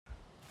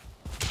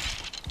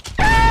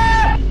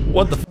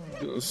What the f?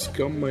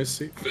 Scum my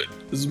secret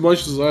as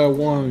much as I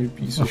want, you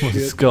piece of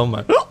shit. Scum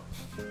my.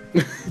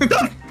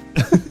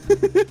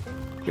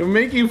 You're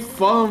making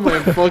fun of my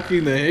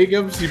fucking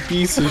hiccups, you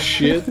piece of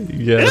shit.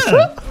 Yes.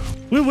 Yeah,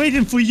 we're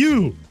waiting for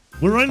you.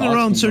 We're running Talking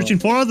around searching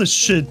for other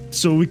shit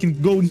so we can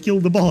go and kill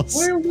the boss.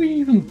 What are we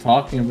even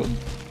talking about?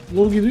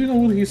 Logie, do you know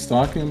what he's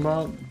talking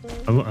about?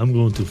 I'm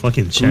going to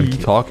fucking Who are champ you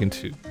talking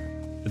to?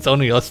 It's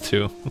only us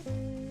two.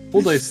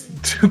 Well, this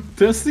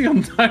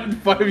thing died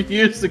 5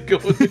 years ago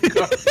in the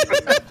car.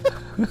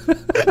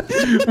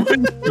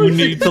 You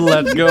need to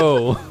let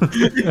go.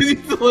 You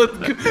need to let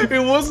go.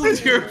 It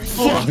wasn't your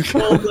fault,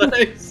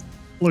 guys.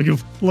 Logie,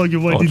 why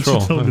didn't you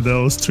tell me that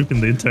I was tripping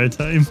the entire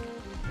time?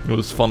 It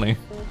was funny.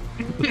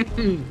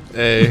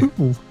 Hey.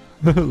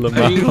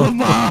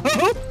 Lamau.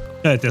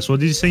 Yeah, that's what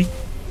did you say?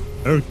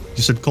 Eric,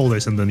 you said cold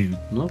ice and then you...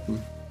 Nothing.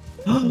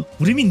 What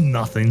do you mean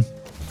nothing?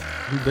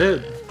 I'm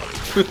dead.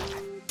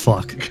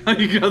 Fuck.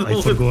 You gotta I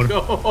let forgot.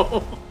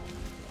 go.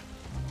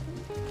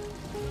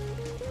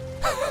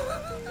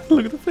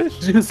 Look at the fish.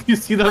 You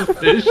see that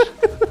fish?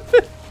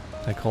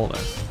 I called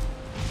her.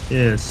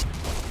 Yes.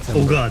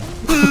 Oh god.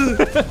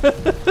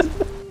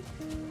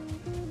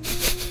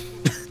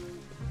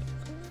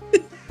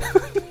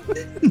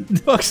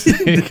 Fuck's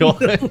sake,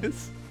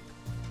 guys.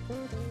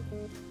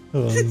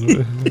 Who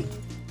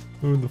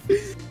the f?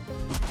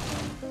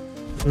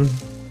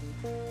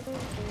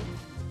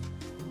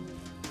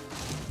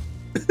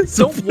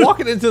 Don't walk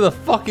it into the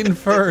fucking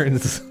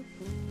ferns.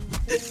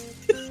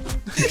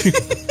 You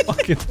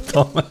fucking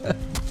dumbass.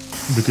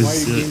 Because My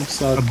game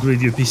sucks.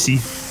 upgrade your PC.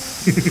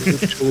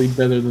 Literally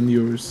better than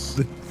yours.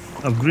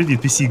 Upgrade your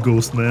PC,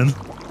 Ghost Man.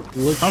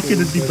 How can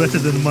it be better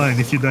than mine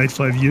if you died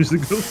 5 years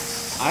ago?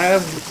 I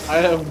have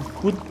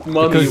put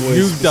money Because away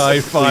you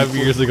died specifically 5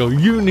 years ago.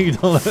 You need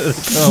to let it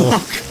go.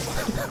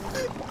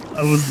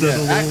 I was dead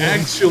all along.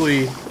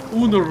 Actually,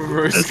 Uno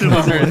reverse That's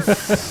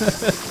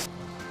card.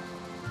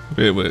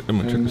 Wait, I'm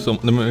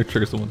gonna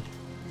trigger someone.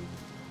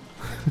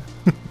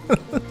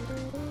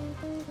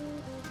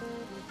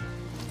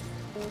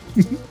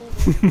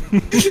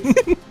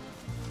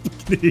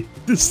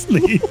 The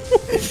sleep.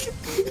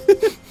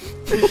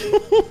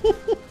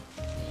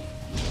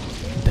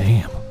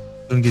 Damn.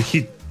 Don't get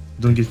hit.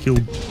 Don't get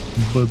killed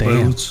by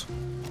roots.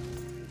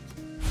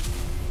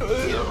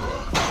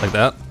 Like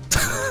that?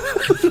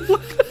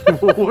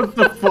 What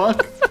the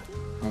fuck?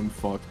 I'm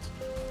fucked.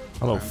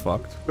 Hello,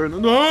 fucked.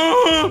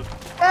 No!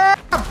 Ah!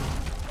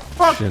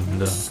 Fuck!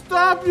 Shinda.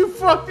 Stop, you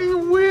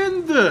fucking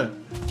wind!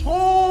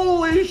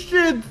 Holy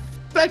shit!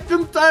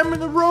 Second time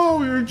in a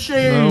row you're The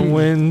chained!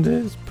 wind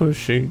is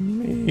pushing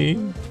me.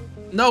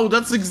 No,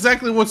 that's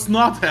exactly what's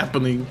not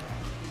happening.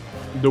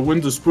 The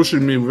wind is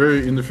pushing me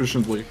very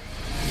inefficiently.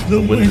 The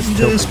wind is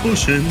tilting. is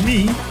pushing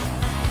me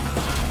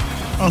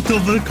out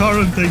of the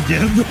current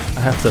again.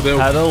 I have to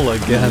paddle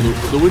again.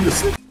 The wind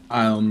is...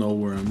 I don't know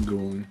where I'm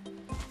going.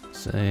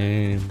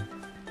 Same.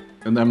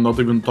 And I'm not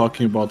even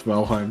talking about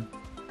Valheim.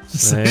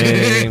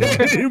 Same.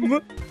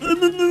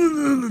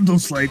 Don't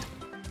slide.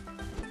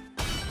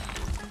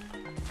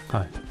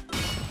 Hi.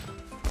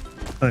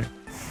 Hi.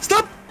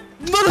 Stop!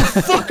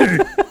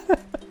 Motherfucker!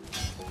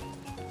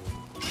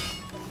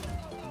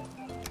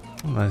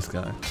 Nice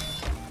guy.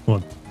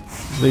 What?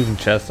 Leaving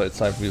chests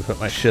outside for you to put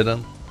my shit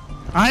in.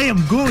 I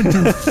am going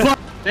to fuck.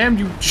 Damn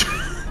you!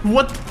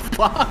 What the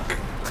fuck?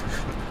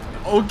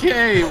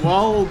 Okay,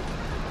 well,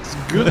 it's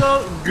good.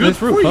 Good Nice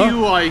for roof, huh?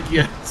 you, I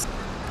guess.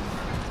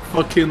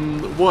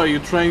 Fucking, what? Are you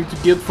trying to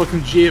get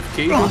fucking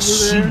JFK Oh, over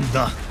there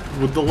Shinda.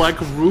 with the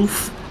lack of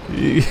roof?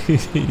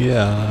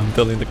 Yeah, I'm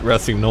building the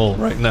grassy knoll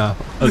right now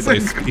as I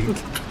speak.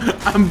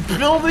 I'm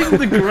building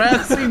the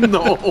grassy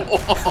knoll.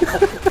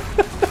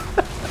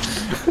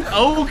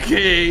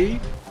 Okay.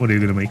 What are you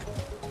gonna make?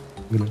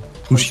 I'm gonna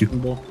push you.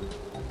 Ball.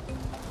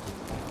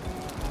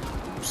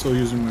 I'm still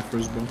using my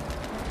first ball.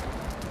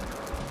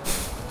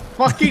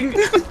 Fucking!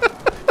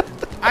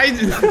 I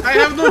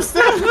have no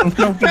stamina! I'm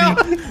helping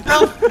you.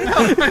 Help!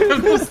 I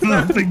have no I'm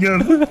stamina! helping you.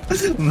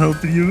 I'm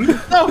helping you.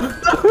 No!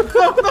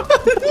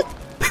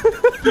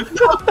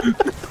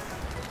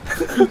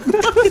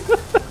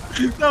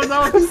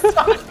 No, I'm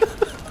stuck!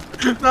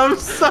 No, I'm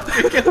stuck! I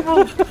can't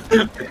move!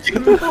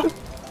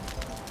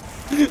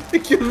 I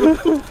can't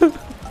move!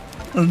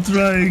 I'm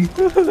trying.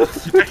 To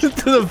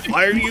the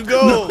fire you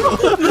go!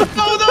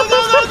 No!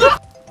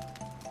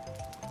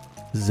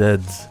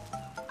 Zeds.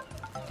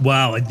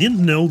 Wow, I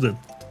didn't know that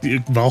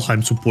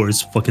Valheim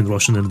supports fucking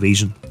Russian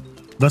invasion.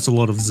 That's a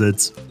lot of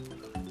Zeds.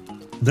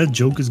 That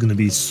joke is gonna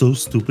be so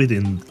stupid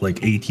in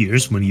like 8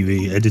 years when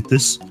you edit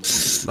this.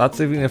 That's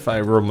even if I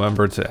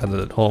remember to edit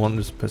it. Hold on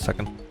just a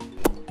second.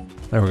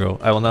 There we go.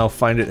 I will now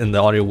find it in the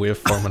audio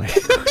waveform and I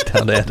go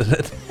down to edit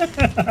it.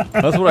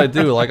 That's what I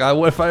do. Like,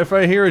 if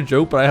I hear a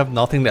joke but I have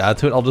nothing to add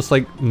to it, I'll just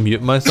like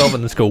mute myself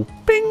and just go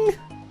bing,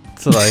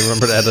 so that I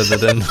remember to edit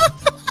it in.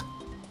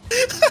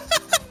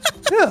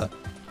 Yeah,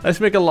 I just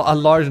make a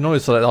large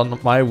noise so that on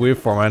my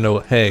waveform I know,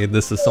 hey,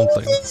 this is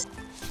something.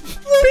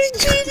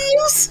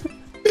 Genius!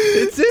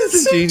 It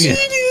is so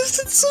genius.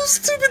 It's so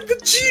stupid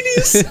but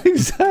genius.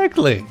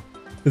 Exactly.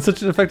 It's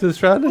such an effective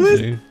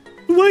strategy.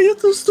 Why are you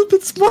so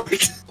stupid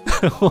smart?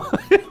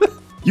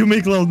 You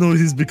make loud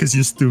noises because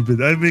you're stupid.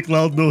 I make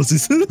loud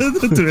noises to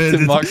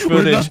edit. Mark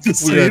We're not footage,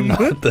 the we are same.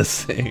 not the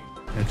same.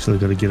 Actually,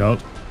 gotta get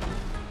out.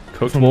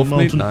 Cooked From wolf the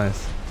meat? mountain.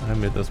 Nice. I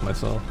made this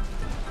myself.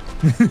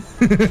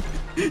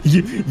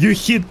 You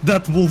hit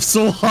that wolf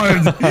so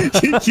hard.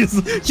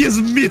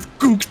 his meat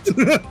cooked.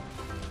 I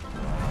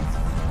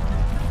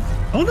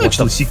want to What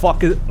actually the see.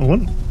 fuck is... I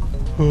want.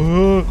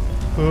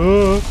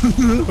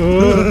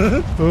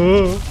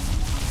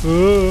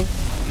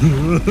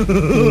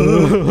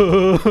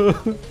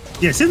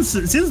 Yeah, since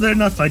they're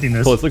not fighting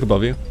us, Oh, let's look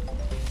above you.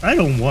 I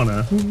don't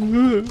wanna.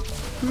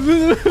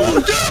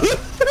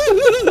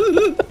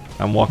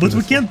 I'm walking But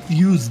we this way. can't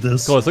use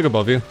this. Go, let's look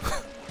above you.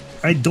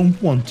 I don't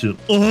want to.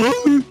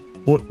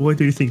 Why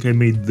do you think I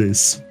made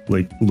this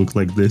look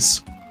like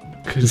this?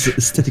 It's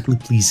aesthetically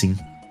pleasing.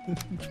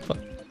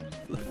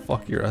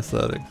 Fuck your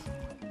aesthetics.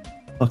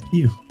 Fuck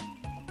you.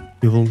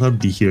 You will not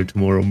be here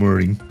tomorrow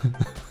morning.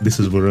 This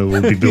is where I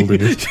will be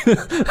building it.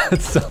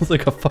 That sounds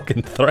like a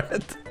fucking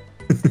threat.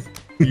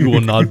 You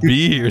will not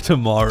be here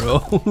tomorrow.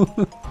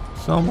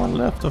 Someone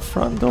left the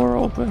front door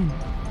open.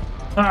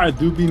 Ah,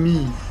 do be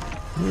me.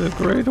 The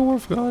Grey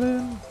Dwarf got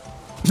in.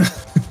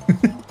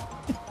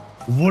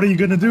 What are you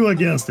gonna do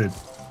against it?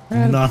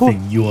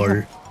 Nothing. You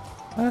are.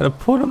 I had to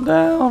put him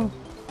down.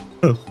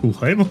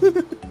 Valheim?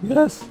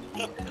 Yes.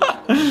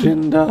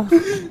 Shinda.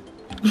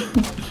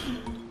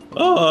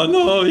 Oh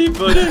no, he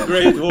put a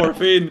great dwarf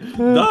in.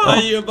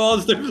 Die, you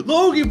monster.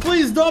 Logie,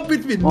 please don't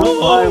beat me.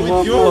 No,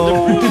 it's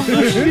yours.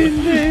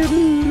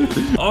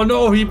 Oh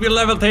no, he be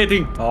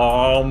levitating.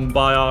 Oh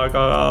my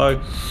god.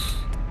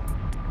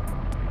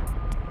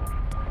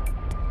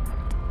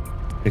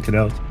 Check it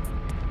out.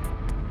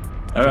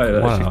 Alright, I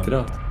Wow. checked it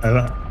out.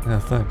 Yeah,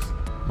 thanks.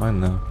 Mine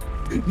now.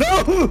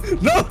 No!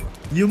 No!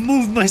 You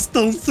moved my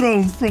stone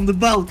throne from the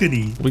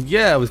balcony. Well,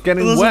 yeah, it was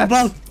getting It was wet.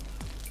 about.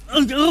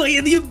 Oh,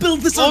 and you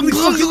built this on the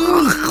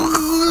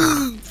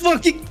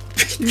fucking.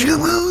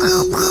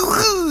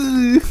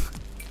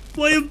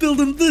 Why are you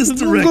building this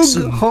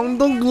direction?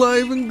 Honda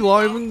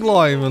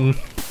gliving.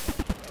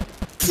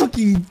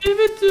 Fucking Give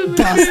it to me,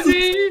 bastard.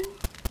 baby.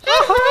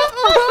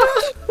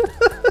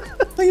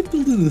 Why are you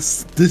building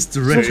this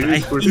direction? I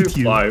hate you.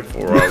 Fly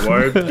for a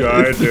white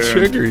guy. It's the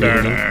trigger, you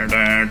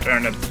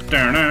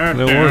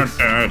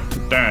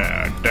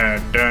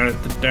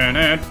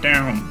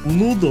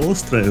Uno,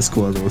 dos, tres,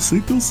 cuatro,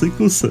 cinco,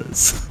 cinco,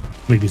 seis.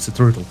 Maybe it's a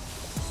turtle.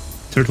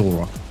 Turtle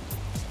rock.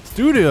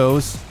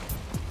 Studios.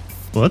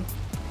 What?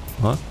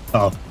 Huh?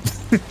 Oh.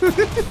 I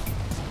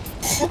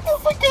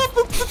forgot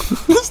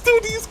the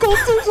studio is called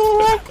Turtle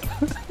Rock.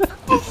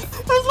 I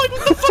was like,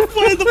 what the fuck?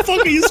 Why the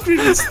fuck are you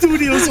screaming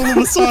studios all of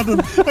a sudden?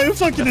 Are you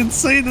fucking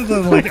insane? And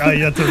I'm like,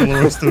 yeah, Turtle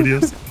Rock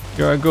Studios.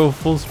 Here I go,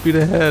 full speed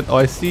ahead. Oh,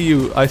 I see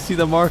you. I see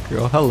the marker.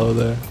 Oh, hello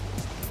there.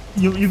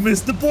 You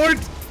missed the port.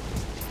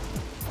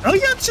 Oh,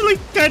 you actually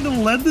kind of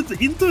landed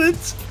into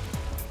it.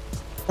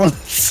 On the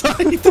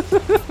side.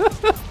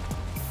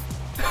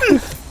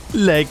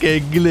 Like a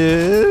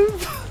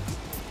glove.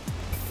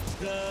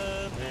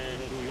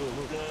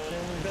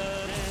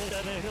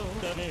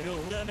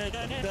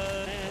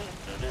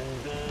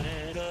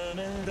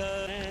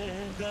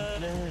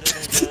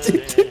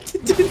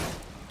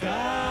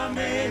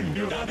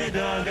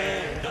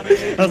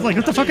 I was like,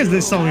 what the fuck is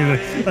this song?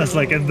 I was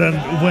like, and then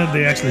when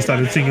they actually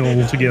started singing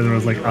all together, I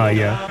was like, ah,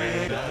 yeah.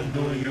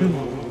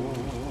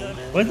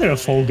 Why is there a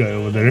fall guy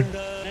over there?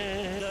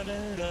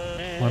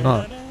 Why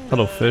not?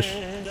 Hello, fish.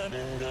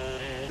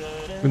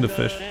 In the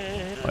fish.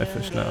 My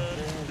fish now.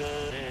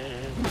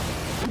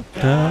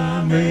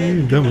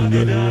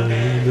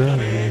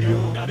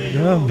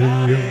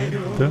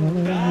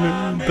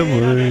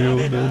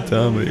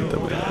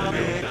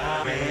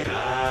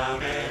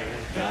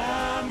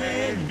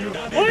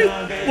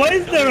 Why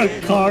is there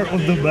a car on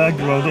the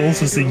background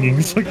also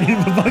singing fucking in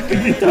the back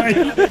of the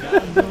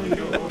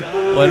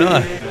time? Why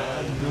not?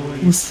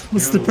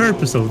 What's the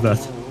purpose of that?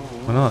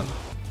 Why not?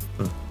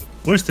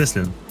 Where's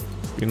Tesla?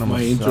 You know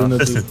My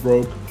internet is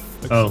broke.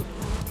 Oh.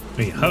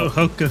 Wait,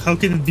 how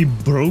can it be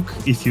broke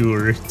if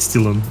you're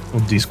still on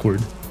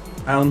Discord?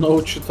 I don't know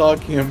what you're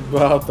talking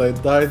about. I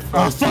died.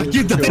 Oh fuck,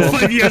 you died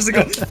 5 years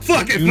ago!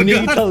 Fuck, I You need to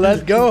forgot!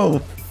 let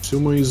go.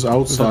 Sumo is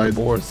Outside. outside.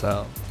 Boar's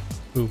out.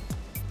 Who?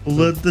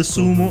 Let the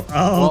sumo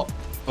out!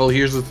 Well,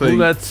 here's the Who thing.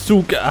 let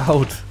Suka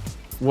out?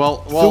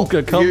 Well,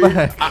 Suka, come here-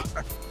 back.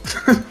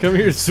 Come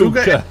here,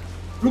 Suka.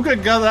 Suka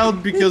got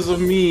out because of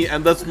me,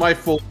 and that's my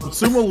fault.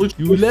 Sumo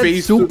You literally let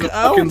faced Suka the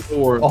fucking out?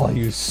 door. Oh,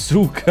 you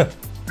Suka.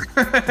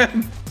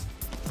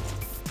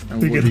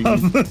 And Pick what, do it you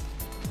up. need,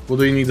 what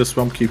do you need a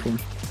swamp key for?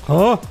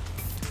 Huh?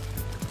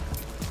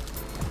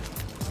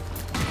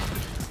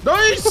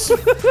 Nice!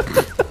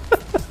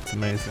 It's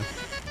amazing.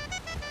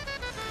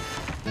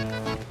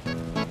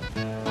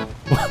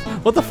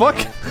 What the fuck?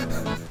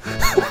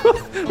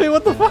 Hey,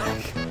 what the fuck?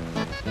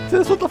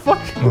 Sis, what the fuck?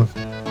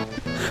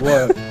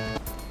 What?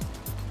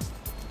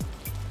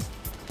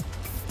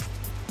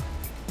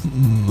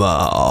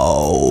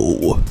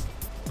 Mao.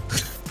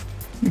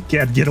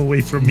 Can't get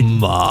away from me.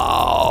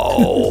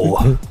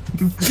 Mao.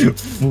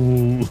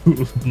 Ooh.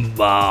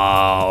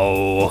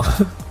 Mao.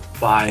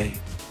 Why?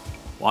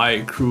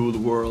 Why, cruel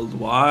world?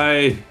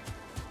 Why?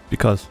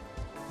 Because.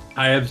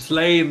 I have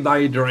slain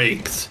thy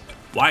drakes.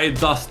 Why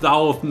dost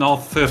thou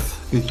not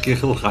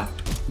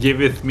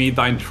giveth me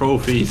thine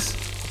trophies?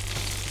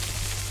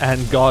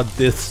 And God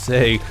did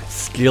say,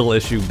 skill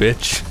issue,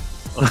 bitch.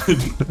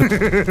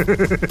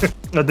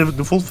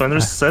 The full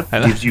Fenris set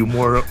gives you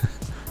more.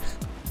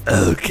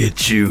 I'll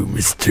get you,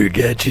 Mr.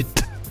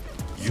 Gadget.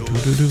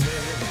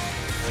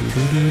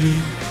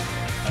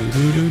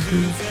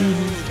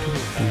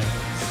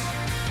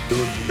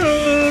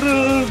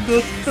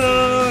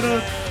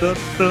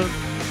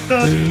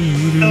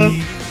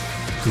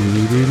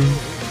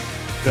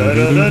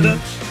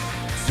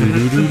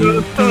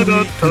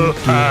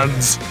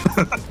 Hands.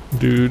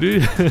 Doo-doo.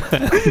 Yeah,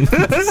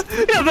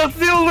 that's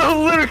the only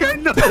lyric I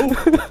know.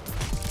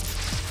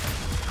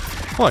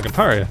 Oh, I can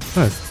power you.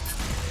 Nice.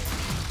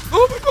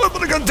 Oh my god,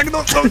 but I can't take it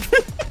off.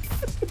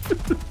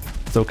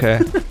 It's okay.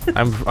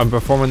 I'm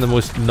performing the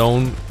most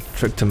known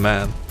trick to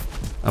man.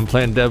 I'm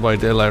playing Dead by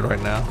Daylight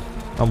right now.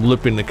 I'm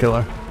looping the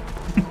killer.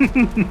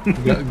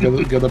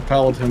 Gotta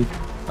pallet him.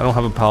 I don't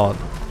have a pallet.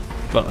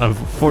 But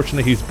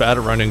unfortunately he's bad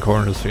at running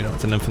corners, so you know,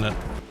 it's an infinite.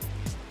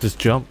 Just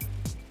jump.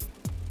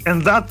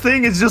 And that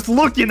thing is just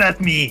looking at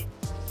me.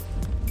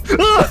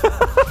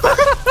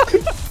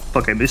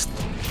 Fuck, I missed.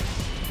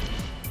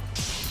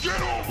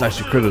 Nice,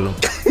 you critted him.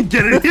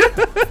 Get in here.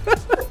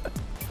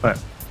 Alright,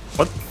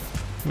 what?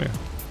 Come here.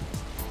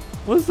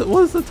 What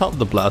does the top of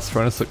the blast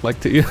furnace look like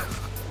to you?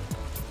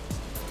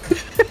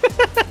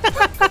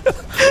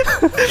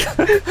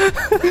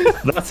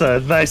 That's a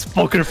nice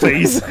poker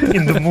face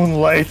in the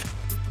moonlight.